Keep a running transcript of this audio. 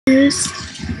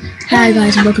Hi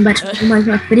guys and welcome back to the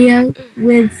Minecraft video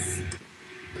with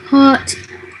part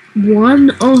 1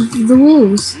 of the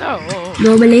walls. No.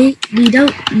 Normally we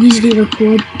don't usually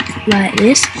record like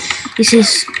this.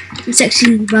 It's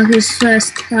actually Marcus'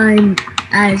 first time,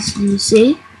 as you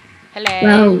see. Hello.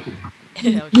 Well,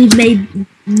 we've made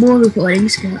more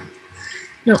recordings, but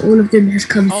not all of them has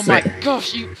come through. Oh my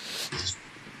gosh, you.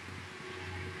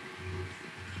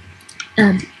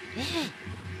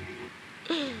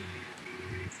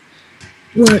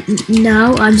 Well,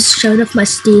 now I'm just showing off my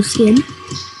Steve skin.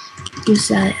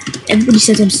 Because everybody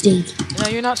says I'm Steve. No,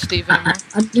 you're not Steve anymore.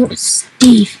 I'm not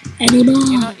Steve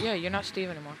anymore. You're not Steve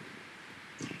anymore.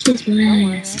 Kiss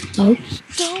my ass. Oh.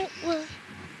 Don't worry.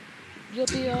 You'll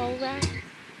be alright.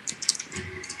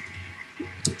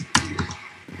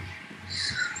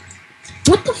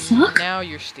 What the fuck? Now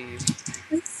you're Steve.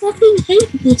 I fucking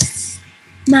hate this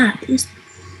map. This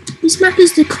map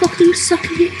is the cocking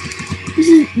sucking.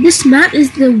 This map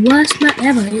is the worst map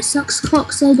ever. It sucks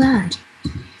cock so bad.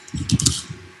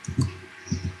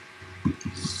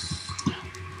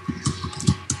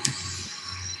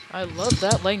 I love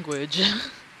that language.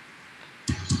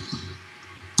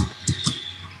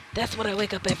 That's what I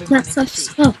wake up every morning to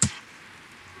see. Cock.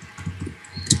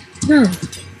 No.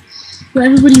 What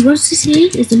everybody wants to see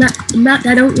is the map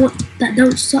that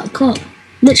don't suck cock.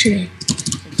 Literally.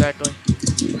 Exactly.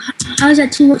 How is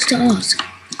that too much to ask?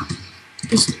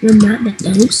 It's the map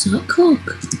that don't suck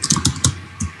cock.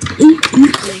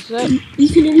 You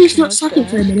can at least not suck it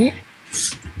for a minute.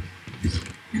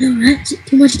 I know, right? Is it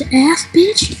too much to ask,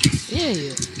 bitch?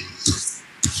 Yeah.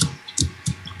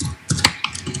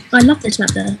 I love this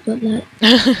map though, but like,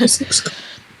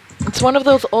 it's one of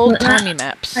those old-timey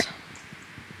maps.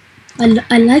 I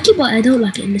like it, but I don't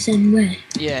like it in the same way.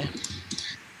 Yeah.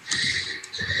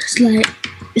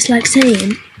 It's like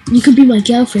saying you can be my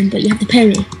girlfriend, but you have to pay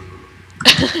me.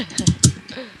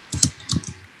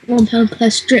 £1 per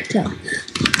strip club.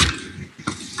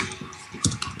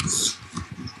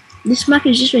 This map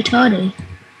is just retarded.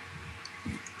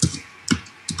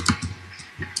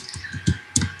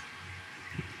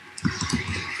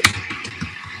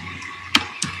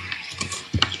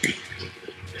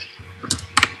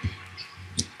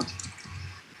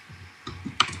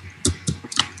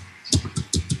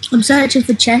 I'm searching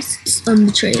for chests on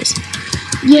the trees.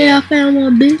 Yeah, I found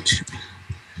one, bitch.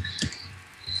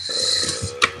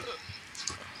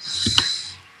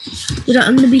 You know,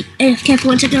 I'm gonna be AFK for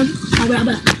 1 second. I'll be right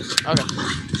back. Okay.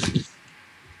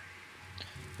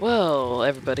 Well,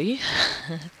 everybody,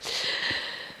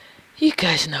 you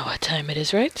guys know what time it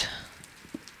is, right?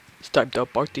 It's time to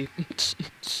party.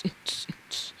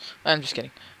 I'm just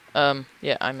kidding.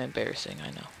 Yeah, I'm embarrassing,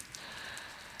 I know.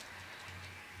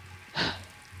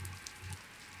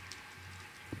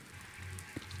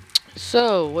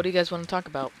 So, what do you guys want to talk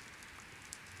about?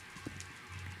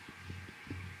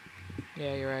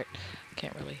 Yeah, you're right. I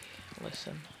can't really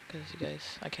listen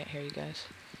because I can't hear you guys.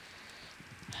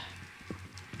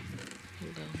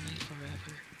 Lonely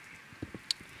forever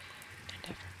and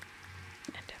ever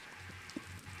and ever.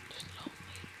 Just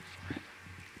lonely forever.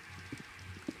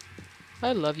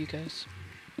 I love you guys.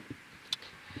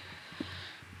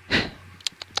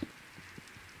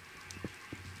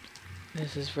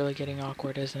 This is really getting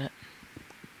awkward, isn't it?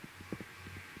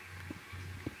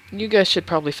 You guys should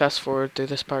probably fast forward through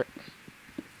this part.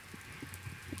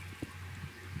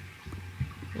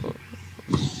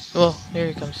 Well, here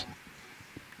he comes.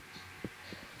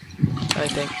 I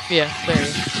think. Yeah, there he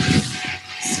is.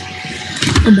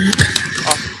 I'm back.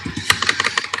 Awesome.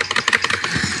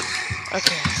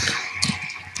 Okay.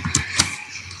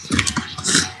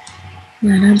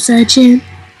 When I'm searching,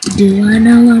 do I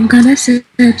know I'm gonna search?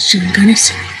 I'm gonna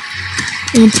search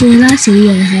until I see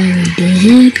a hairy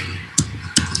dick.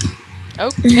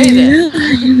 Okay then.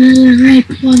 We'll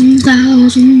rape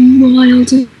 1,000 more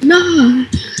tonight.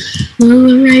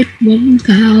 We'll rape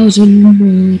 1,000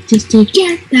 more just to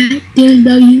get that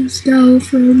dildo you stole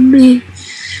from me.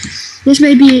 This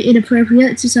may be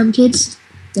inappropriate to some kids,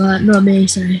 but not me.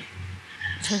 So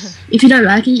if you don't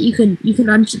like it, you can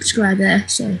unsubscribe there.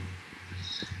 So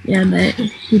yeah, mate.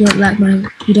 You don't like my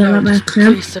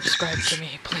clown. Please subscribe to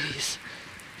me, please.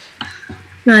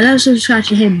 No, don't subscribe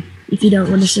to him if you don't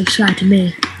want to subscribe to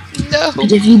me. No.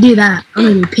 Because if you do that, I'm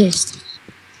gonna be pissed.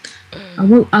 I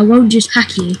won't just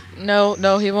hack you. No,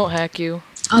 he won't hack you.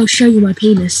 I'll show you my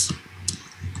penis.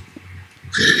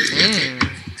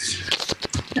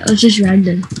 That was just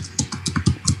random.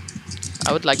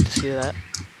 I would like to see that.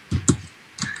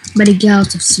 Many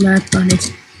girls have slurped on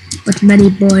it, but many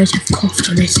boys have coughed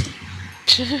on it.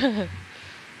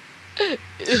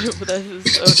 Ew, that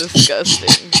is so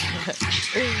disgusting.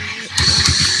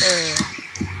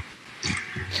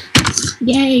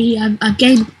 Yay! I've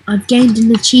gained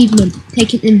an achievement.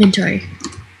 Take an inventory.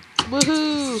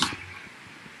 Woohoo!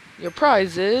 Your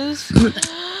prize is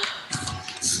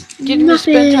getting to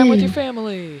Nothing. spend time with your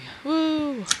family.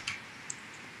 Woo!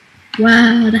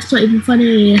 Wow, that's not even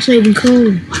funny. That's not even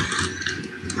cool.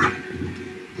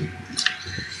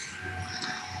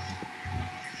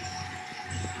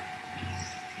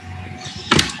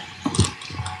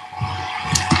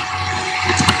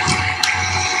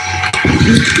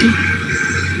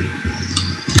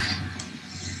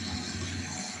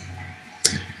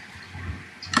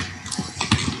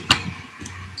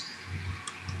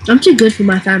 I'm too good for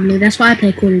my family. That's why I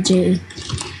play Call of Duty.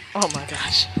 Oh my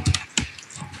gosh.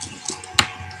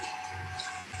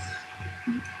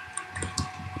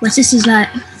 My sister's like,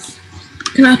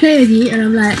 "Can I play with you?" And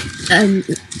I'm like,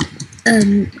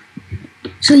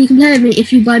 so you can play with me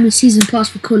if you buy me season pass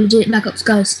for Call of Duty Black Ops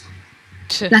Ghost.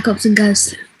 Black Ops and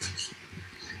Ghost.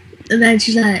 And then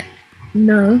she's like,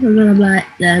 "No." And then I'm like,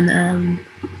 "Then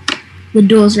the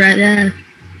door's right there."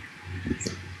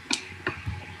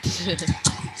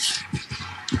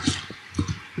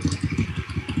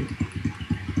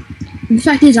 The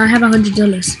fact is, I have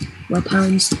 $100. Well,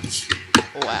 pounds.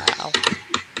 Wow.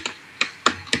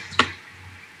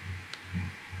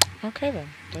 Okay then,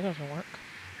 that doesn't work.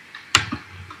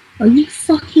 Are you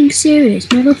fucking serious,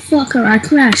 motherfucker? I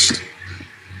crashed.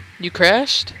 You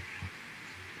crashed?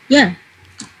 Yeah.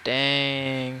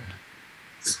 Dang.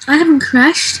 I haven't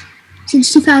crashed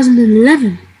since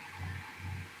 2011.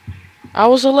 I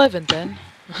was 11 then.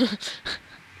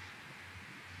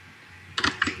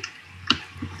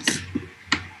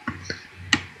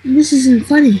 This isn't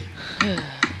funny.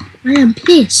 I am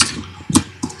pissed.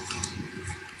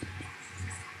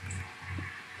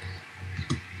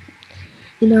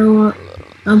 You know what?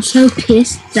 I'm so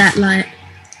pissed that, like,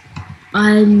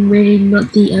 I'm really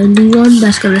not the only one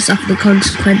that's gonna suffer the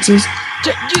consequences.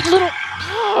 You little...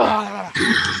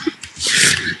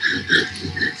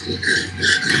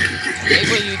 Hey,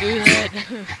 when you do that.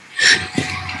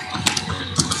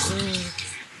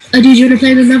 Oh, dude, you wanna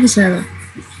play in another server?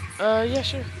 Yeah,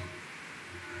 sure.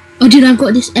 Oh, dude, I've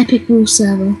got this epic wall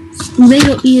server. We may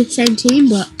not be the same team,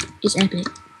 but it's epic.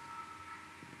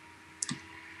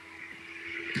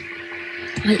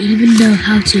 I even know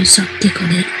how to suck dick on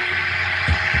it.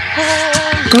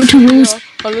 Go to rules.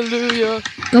 Hallelujah.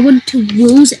 Go on to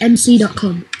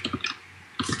rulesmc.com.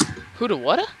 Who to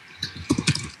what?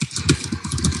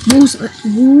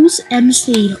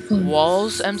 Rulesmc.com.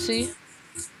 Walls MC?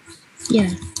 Yeah,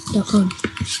 .com.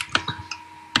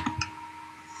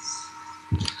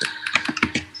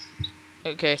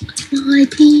 Okay. My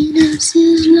penis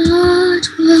is large.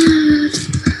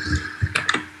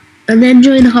 And then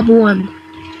join Hubba 1.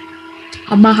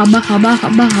 Hubba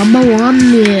 1,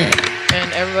 yeah.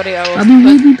 And everybody, I will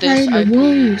We'll put this the IP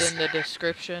walls. in the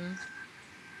description.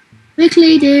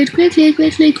 Quickly, dude.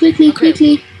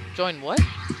 Quickly. Join what?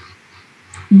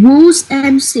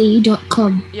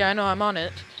 Rulesmc.com. Yeah, I know, I'm on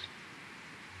it.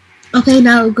 Okay,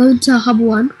 now go to Hubba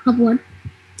 1.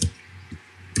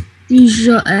 Use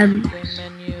your Game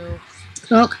menu.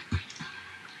 clock.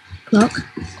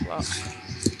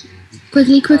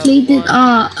 Quickly.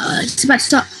 It's about to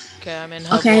start. Okay, I'm in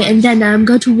Hub Okay, 1. and then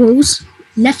go to rules.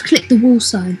 Left click the wall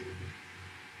sign.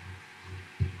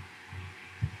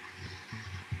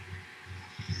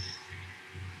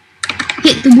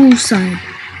 Hit the wall sign.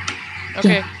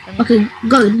 Okay. Yeah. Okay,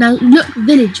 go. Now look,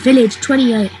 village,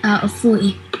 28 out of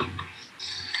 40.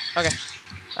 Okay,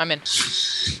 I'm in.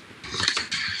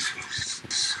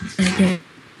 Okay.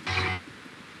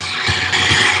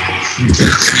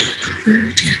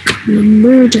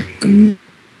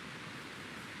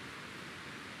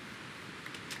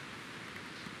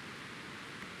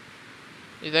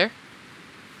 You there?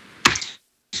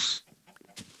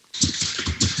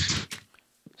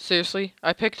 Seriously?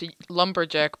 I picked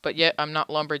lumberjack, but yet I'm not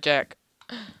lumberjack.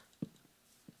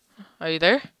 Are you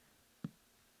there?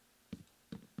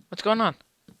 What's going on?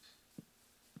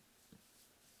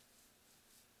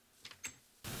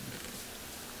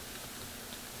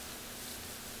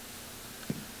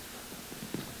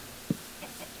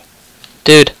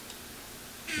 Dude.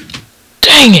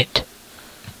 Dang it!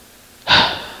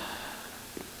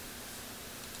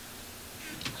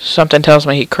 Something tells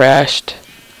me he crashed.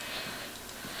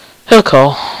 He'll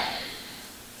call.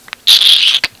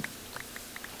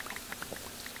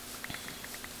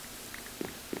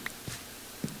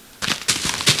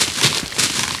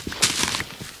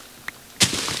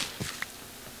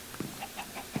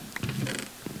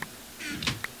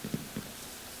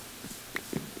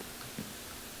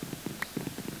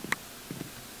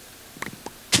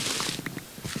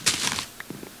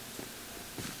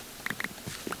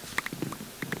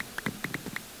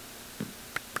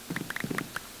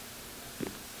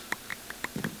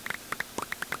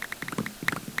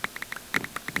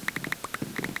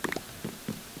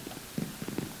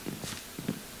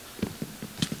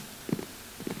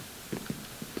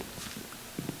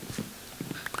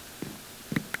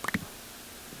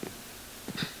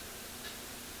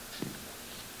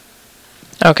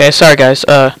 Okay, sorry guys.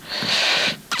 Let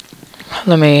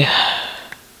me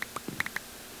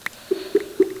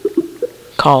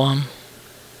call him.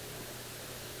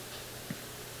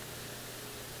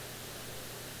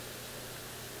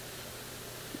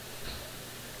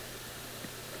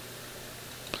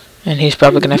 And he's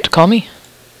probably gonna have to call me.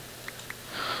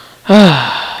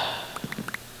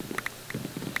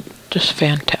 Just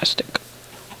fantastic.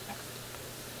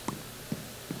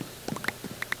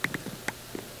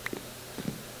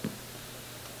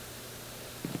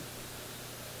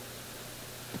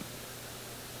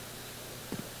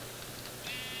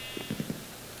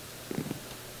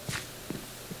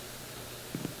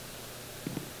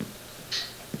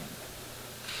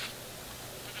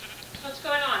 What's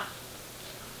going on?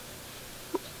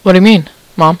 What do you mean,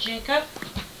 Mom? Jacob?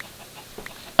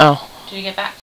 Oh. Did you get back?